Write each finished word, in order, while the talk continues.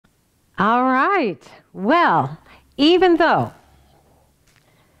All right. Well, even though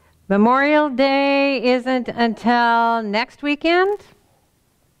Memorial Day isn't until next weekend,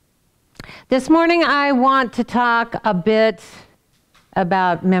 this morning I want to talk a bit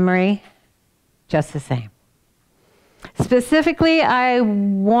about memory just the same. Specifically, I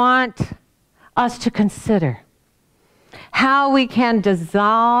want us to consider how we can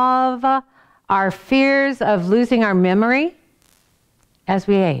dissolve our fears of losing our memory as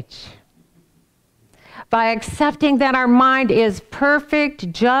we age, by accepting that our mind is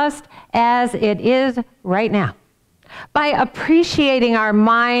perfect just as it is right now, by appreciating our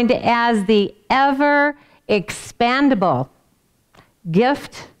mind as the ever expandable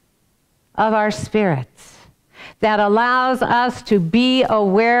gift of our spirits that allows us to be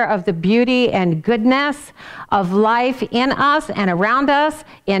aware of the beauty and goodness of life in us and around us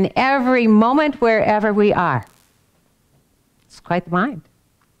in every moment wherever we are. It's quite the mind.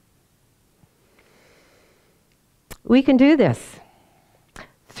 We can do this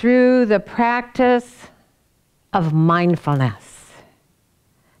through the practice of mindfulness.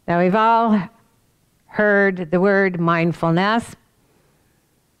 Now, we've all heard the word mindfulness,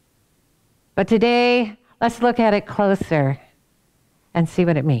 but today, let's look at it closer and see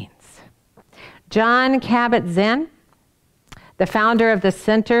what it means. Jon Kabat-Zinn, the founder of the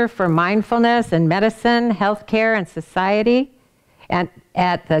Center for Mindfulness in Medicine, Healthcare, and Society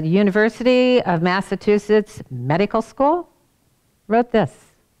at the University of Massachusetts Medical School, wrote this: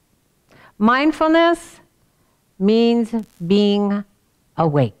 mindfulness means being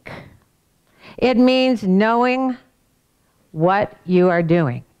awake. It means knowing what you are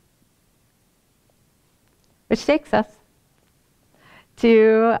doing. Which takes us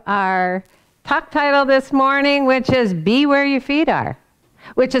to our talk title this morning, which is Be Where Your Feet Are,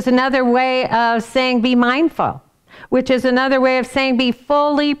 which is another way of saying be mindful, which is another way of saying be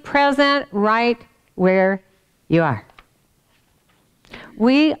fully present right where you are.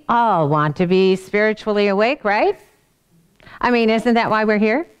 We all want to be spiritually awake, right? I mean, isn't that why we're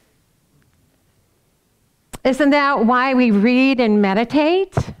here? Isn't that why we read and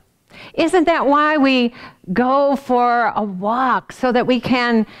meditate? Isn't that why we go for a walk so that we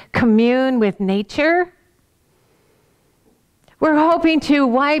can commune with nature? We're hoping to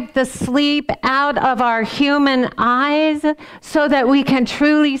wipe the sleep out of our human eyes so that we can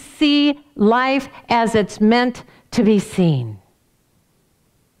truly see life as it's meant to be seen.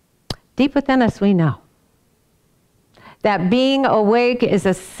 Deep within us, we know that being awake is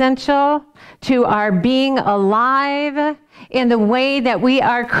essential to our being alive in the way that we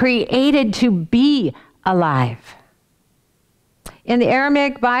are created to be alive. In the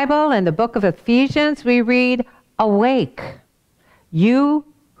Aramaic Bible, in the book of Ephesians, we read, "Awake, you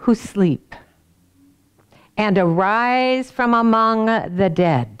who sleep, and arise from among the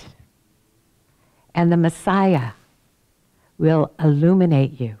dead, and the Messiah will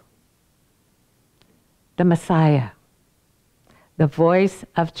illuminate you." The Messiah, the voice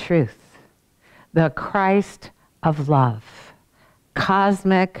of truth, the Christ of love,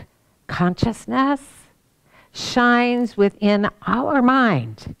 cosmic consciousness, shines within our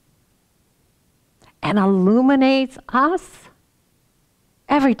mind and illuminates us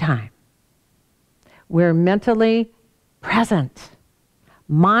every time we're mentally present,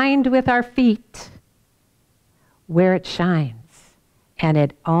 mind with our feet where it shines. And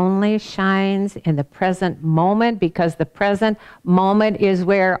it only shines in the present moment, because the present moment is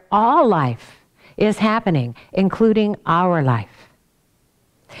where all life is happening, including our life.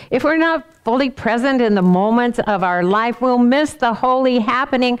 If we're not fully present in the moments of our life, we'll miss the holy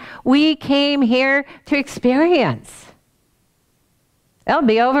happening we came here to experience. It'll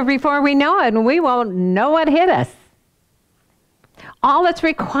be over before we know it, and we won't know what hit us. All that's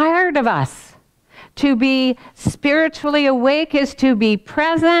required of us to be spiritually awake is to be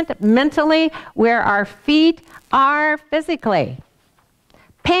present mentally where our feet are physically,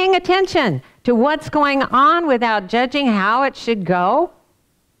 paying attention to what's going on without judging how it should go,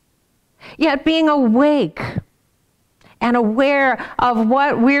 yet being awake and aware of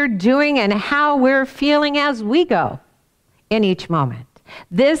what we're doing and how we're feeling as we go in each moment.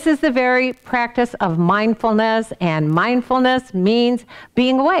 This is the very practice of mindfulness, and mindfulness means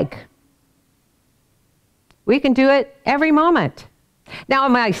being awake. We can do it every moment. Now, it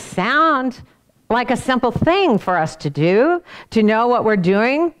might sound like a simple thing for us to do, to know what we're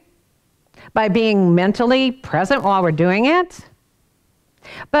doing by being mentally present while we're doing it.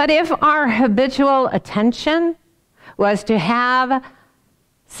 But if our habitual attention was to have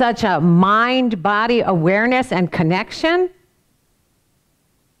such a mind-body awareness and connection,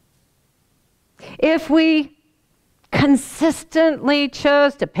 if we consistently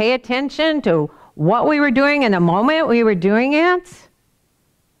chose to pay attention to what we were doing in the moment we were doing it,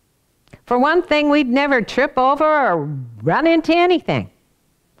 for one thing, we'd never trip over or run into anything.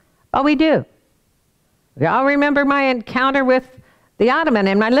 But we do. We all remember my encounter with the ottoman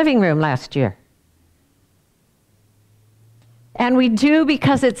in my living room last year. And we do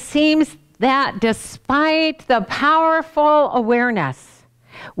because it seems that despite the powerful awareness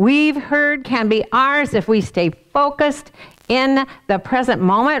we've heard can be ours if we stay focused in the present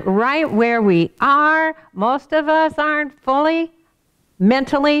moment, right where we are, most of us aren't fully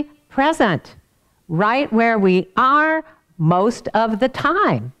mentally present, right where we are most of the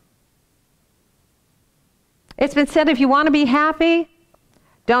time. It's been said, if you want to be happy,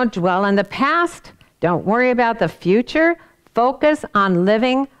 don't dwell in the past, don't worry about the future, focus on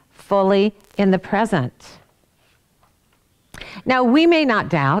living fully in the present. Now, we may not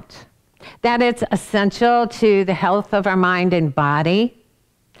doubt that it's essential to the health of our mind and body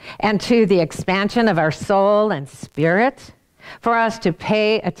and to the expansion of our soul and spirit for us to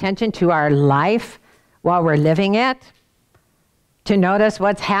pay attention to our life while we're living it, to notice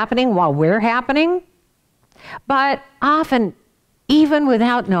what's happening while we're happening. But often, even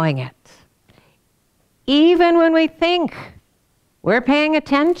without knowing it, even when we think we're paying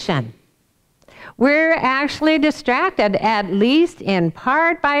attention, we're actually distracted, at least in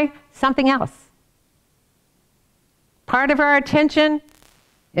part, by something else. Part of our attention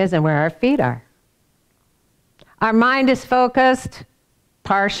isn't where our feet are. Our mind is focused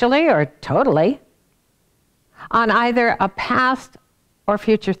partially or totally on either a past or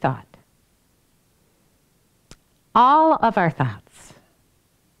future thought. All of our thoughts,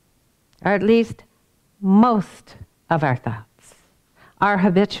 or at least most of our thoughts, are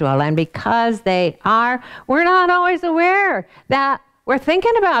habitual, and because they are, we're not always aware that we're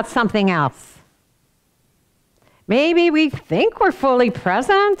thinking about something else. Maybe we think we're fully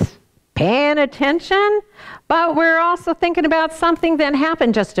present, paying attention, but we're also thinking about something that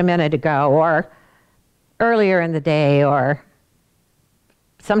happened just a minute ago, or earlier in the day, or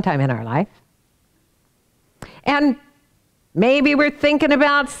sometime in our life. And maybe we're thinking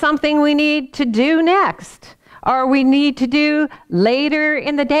about something we need to do next, or we need to do later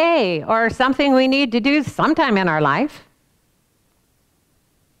in the day, or something we need to do sometime in our life.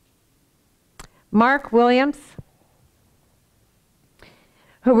 Mark Williams,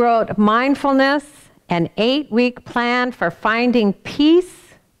 who wrote Mindfulness, an 8-week plan for finding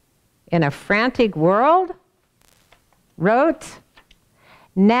peace in a frantic world, wrote,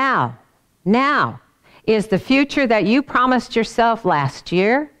 now is the future that you promised yourself last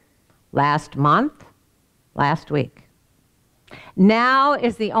year, last month, last week. Now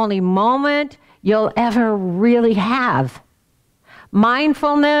is the only moment you'll ever really have.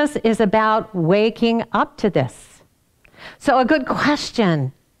 Mindfulness is about waking up to this. So a good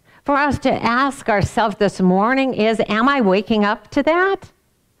question for us to ask ourselves this morning is, am I waking up to that?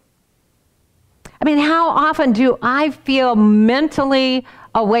 I mean, how often do I feel mentally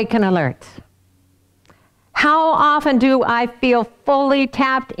awake and alert? How often do I feel fully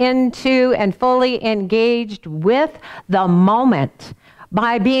tapped into and fully engaged with the moment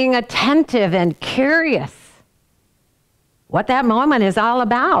by being attentive and curious what that moment is all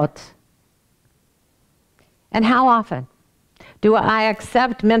about? And how often do I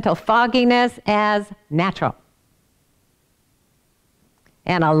accept mental fogginess as natural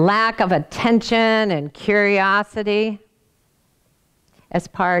and a lack of attention and curiosity as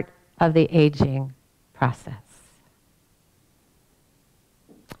part of the aging process?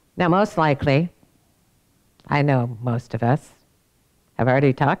 Now, most likely, I know most of us have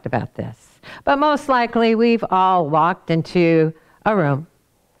already talked about this, but most likely we've all walked into a room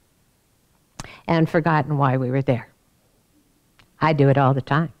and forgotten why we were there. I do it all the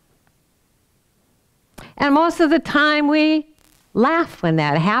time. And most of the time we laugh when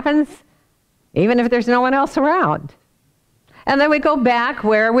that happens, even if there's no one else around. And then we go back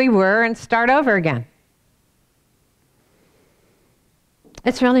where we were and start over again.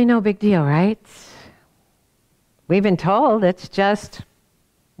 It's really no big deal, right? We've been told it's just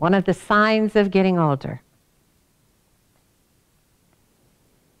one of the signs of getting older.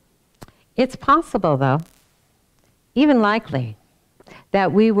 It's possible, though, even likely,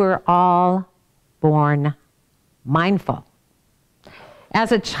 that we were all born mindful.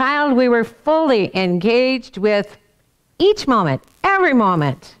 As a child, we were fully engaged with each moment, every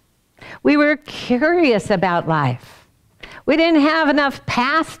moment. We were curious about life. We didn't have enough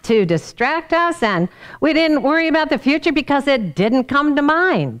past to distract us, and we didn't worry about the future because it didn't come to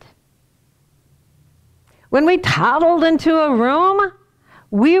mind. When we toddled into a room,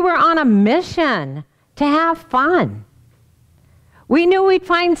 we were on a mission to have fun. We knew we'd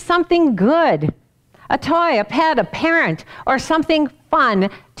find something good, a toy, a pet, a parent, or something fun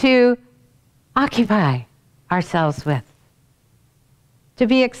to occupy ourselves with, to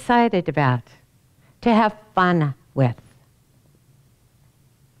be excited about, to have fun with.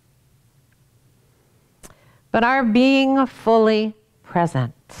 But our being fully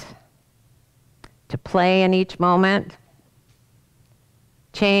present, to play in each moment,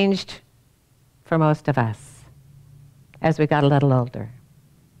 changed for most of us as we got a little older.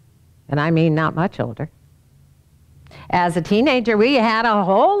 And I mean not much older. As a teenager, we had a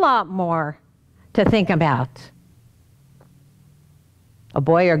whole lot more to think about. A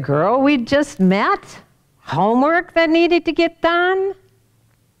boy or girl we'd just met, homework that needed to get done.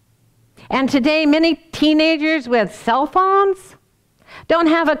 And today, many teenagers with cell phones don't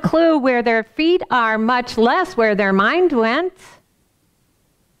have a clue where their feet are, much less where their mind went.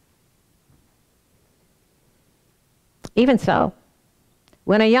 Even so,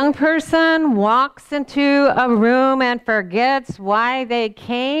 when a young person walks into a room and forgets why they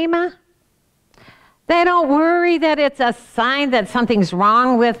came, they don't worry that it's a sign that something's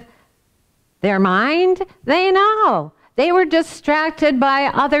wrong with their mind. They know they were distracted by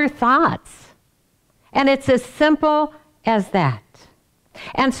other thoughts. And it's as simple as that.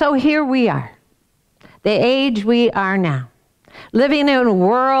 And so here we are, the age we are now, living in a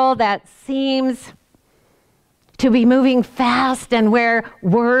world that seems to be moving fast and where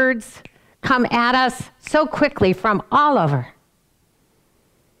words come at us so quickly from all over.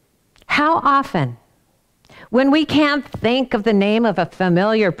 How often, when we can't think of the name of a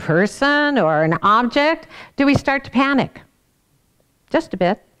familiar person or an object, do we start to panic? Just a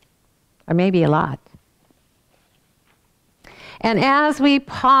bit, or maybe a lot. And as we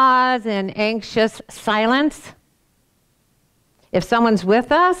pause in anxious silence, if someone's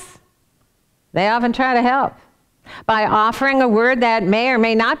with us, they often try to help by offering a word that may or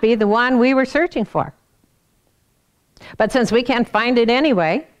may not be the one we were searching for. But since we can't find it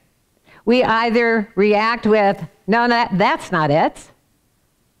anyway, we either react with, no, that's not it.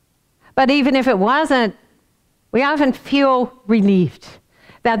 But even if it wasn't, we often feel relieved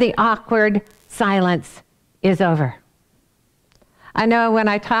that the awkward silence is over. I know when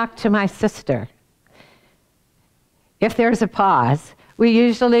I talk to my sister, if there's a pause, we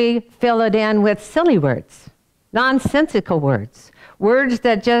usually fill it in with silly words, nonsensical words, words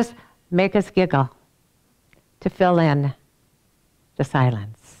that just make us giggle to fill in the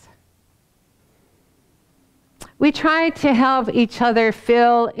silence. We try to help each other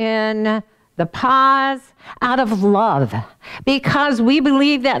fill in the pause out of love because we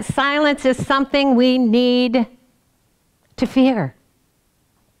believe that silence is something we need to fear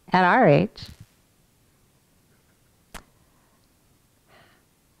at our age.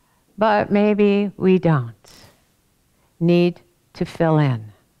 But maybe we don't need to fill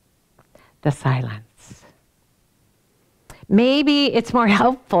in the silence. Maybe it's more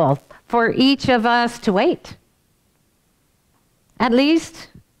helpful for each of us to wait at least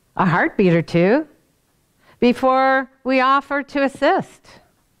a heartbeat or two before we offer to assist.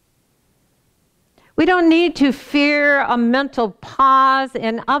 We don't need to fear a mental pause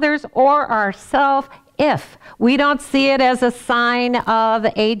in others or ourselves if we don't see it as a sign of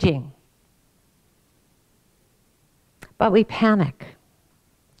aging. But we panic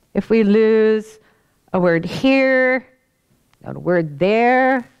if we lose a word here, a word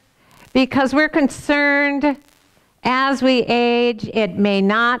there, because we're concerned as we age, it may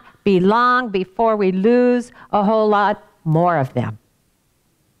not be long before we lose a whole lot more of them.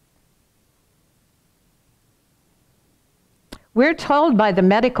 We're told by the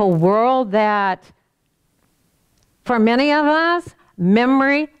medical world that for many of us,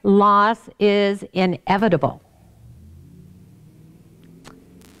 memory loss is inevitable.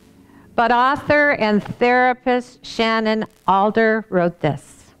 But author and therapist Shannon Alder wrote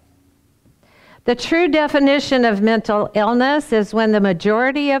this: "The true definition of mental illness is when the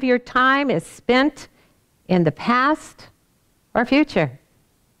majority of your time is spent in the past or future,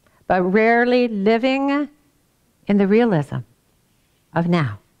 but rarely living in the realism of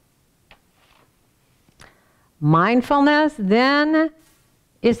now." Mindfulness, then,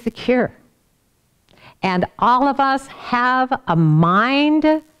 is the cure. And all of us have a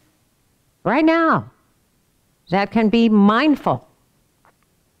mind right now that can be mindful.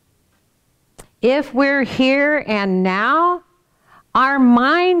 If we're here and now, our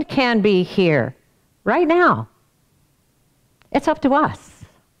mind can be here right now. It's up to us.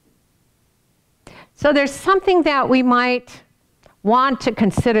 So there's something that we might want to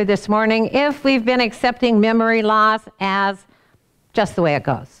consider this morning if we've been accepting memory loss as just the way it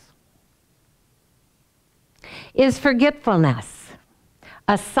goes. Is forgetfulness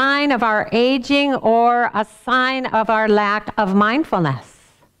a sign of our aging or a sign of our lack of mindfulness?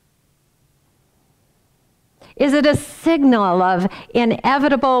 Is it a signal of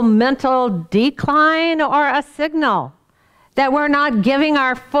inevitable mental decline or a signal that we're not giving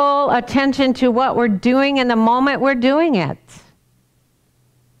our full attention to what we're doing in the moment we're doing it?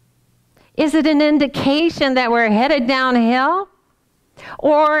 Is it an indication that we're headed downhill?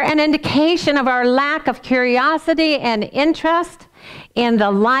 Or an indication of our lack of curiosity and interest in the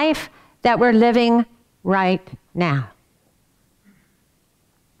life that we're living right now?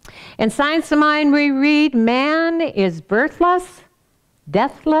 In Science of Mind, we read, man is birthless,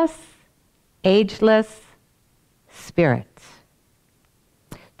 deathless, ageless spirit.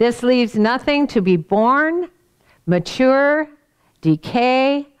 This leaves nothing to be born, mature,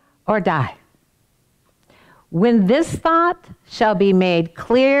 decay, or die. When this thought shall be made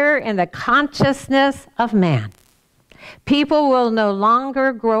clear in the consciousness of man, people will no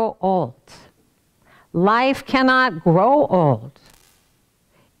longer grow old. Life cannot grow old.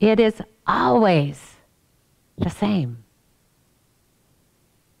 It is always the same.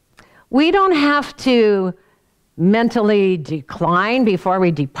 We don't have to mentally decline before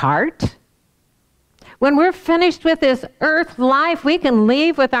we depart. When we're finished with this earth life, we can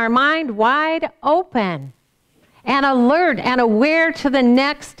leave with our mind wide open and alert and aware to the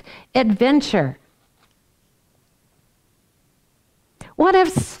next adventure. What if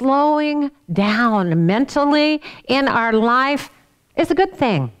slowing down mentally in our life is a good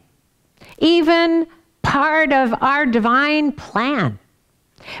thing? Even part of our divine plan.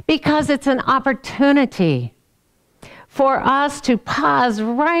 Because it's an opportunity for us to pause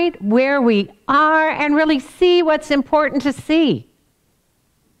right where we are and really see what's important to see.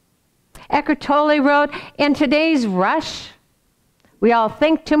 Eckhart Tolle wrote, in today's rush, we all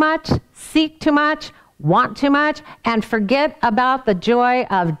think too much, seek too much, want too much, and forget about the joy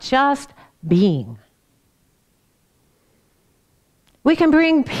of just being. We can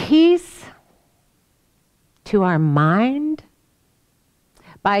bring peace to our mind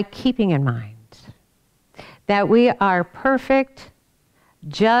by keeping in mind that we are perfect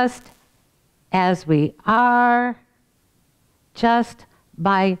just as we are, just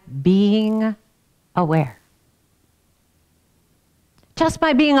by being aware. Just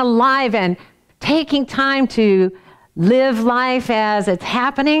by being alive and taking time to live life as it's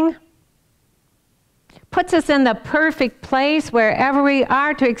happening puts us in the perfect place wherever we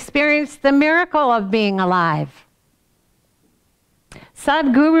are to experience the miracle of being alive.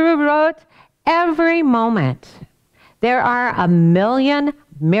 Sadhguru wrote, every moment there are 1,000,000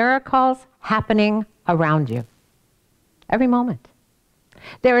 miracles happening around you. Every moment.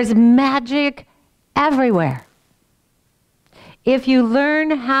 There is magic everywhere. If you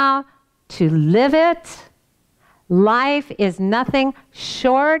learn how to live it, life is nothing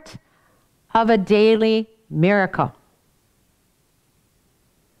short of a daily miracle.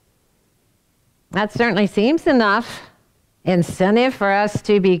 That certainly seems enough incentive for us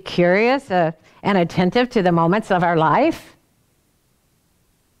to be curious and attentive to the moments of our life.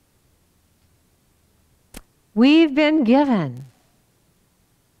 We've been given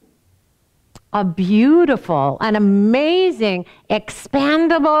a beautiful, an amazing,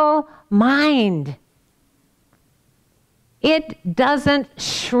 expandable mind. It doesn't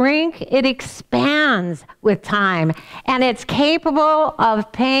shrink, it expands with time, and it's capable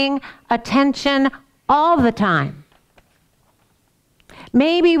of paying attention all the time.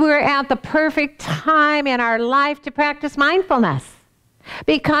 Maybe we're at the perfect time in our life to practice mindfulness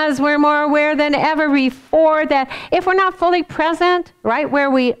because we're more aware than ever before that if we're not fully present right where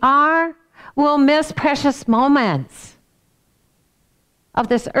we are, we'll miss precious moments of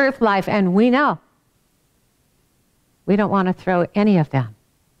this earth life, and we know we don't want to throw any of them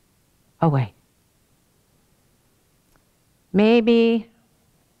away. Maybe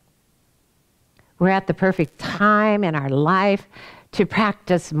we're at the perfect time in our life to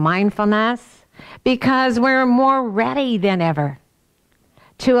practice mindfulness because we're more ready than ever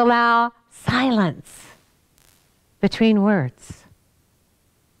to allow silence between words.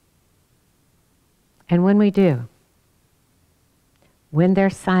 And when we do, when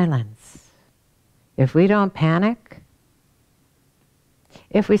there's silence, if we don't panic,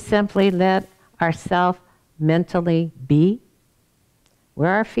 if we simply let ourselves mentally be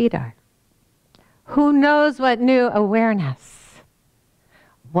where our feet are, who knows what new awareness,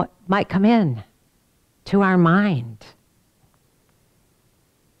 what might come in to our mind.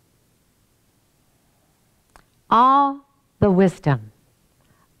 All the wisdom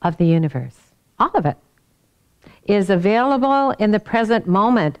of the universe, all of it, is available in the present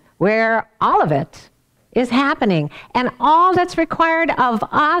moment where all of it is happening. And all that's required of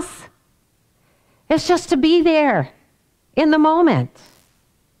us is just to be there in the moment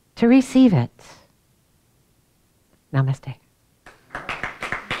to receive it. Namaste.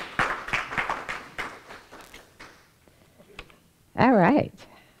 All right.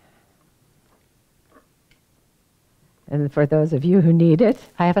 And for those of you who need it,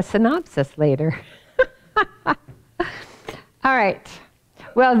 I have a synopsis later. All right.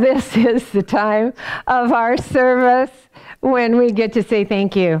 Well, this is the time of our service when we get to say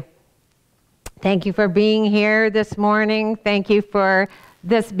thank you. Thank you for being here this morning. Thank you for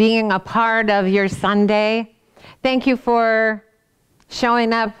this being a part of your Sunday. Thank you for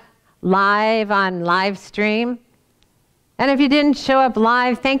showing up live on live stream. And if you didn't show up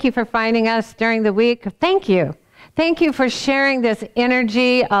live, thank you for finding us during the week. Thank you. Thank you for sharing this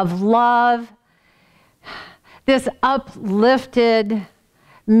energy of love, this uplifted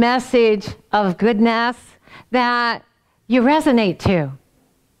message of goodness that you resonate to.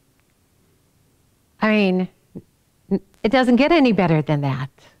 I mean, it doesn't get any better than that.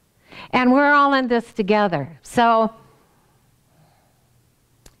 And we're all in this together. So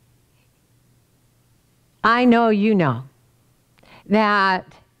I know you know that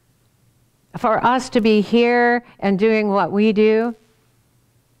for us to be here and doing what we do,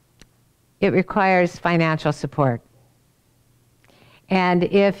 it requires financial support. And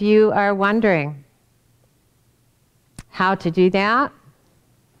if you are wondering how to do that,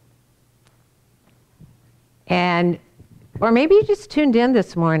 or maybe you just tuned in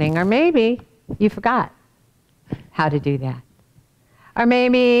this morning, or maybe you forgot how to do that. Or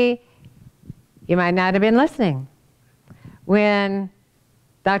maybe you might not have been listening when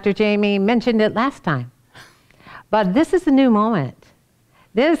Dr. Jamie mentioned it last time. But this is a new moment.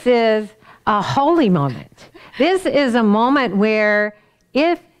 This is a holy moment. This is a moment where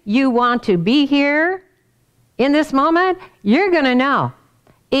if you want to be here in this moment, you're going to know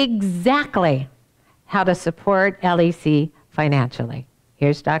exactly how to support LEC financially.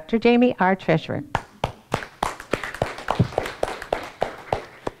 Here's Dr. Jamie, our treasurer.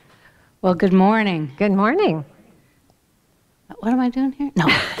 Well, good morning. Good morning. What am I doing here? No.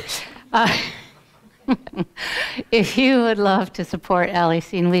 If you would love to support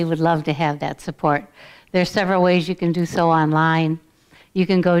LEC, and we would love to have that support, there's several ways you can do so online. You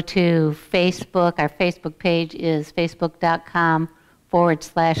can go to Facebook. Our Facebook page is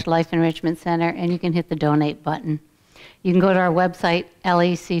facebook.com/Life Enrichment Center, and you can hit the donate button. You can go to our website,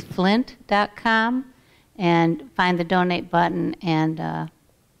 lecflint.com, and find the donate button and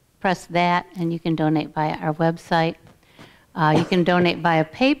press that, and you can donate via our website. You can donate via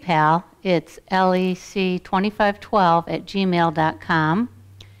PayPal. It's lec2512@gmail.com.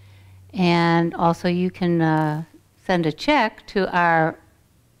 And also you can send a check to our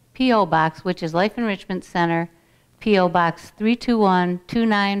P.O. Box, which is Life Enrichment Center, P.O. Box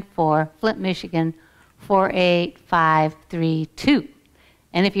 321294, Flint, Michigan, 48532.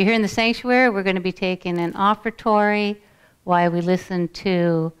 And if you're here in the sanctuary, we're going to be taking an offertory while we listen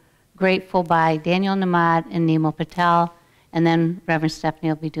to Grateful by Daniel Namad and Nemo Patel. And then Reverend Stephanie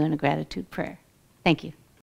will be doing a gratitude prayer. Thank you.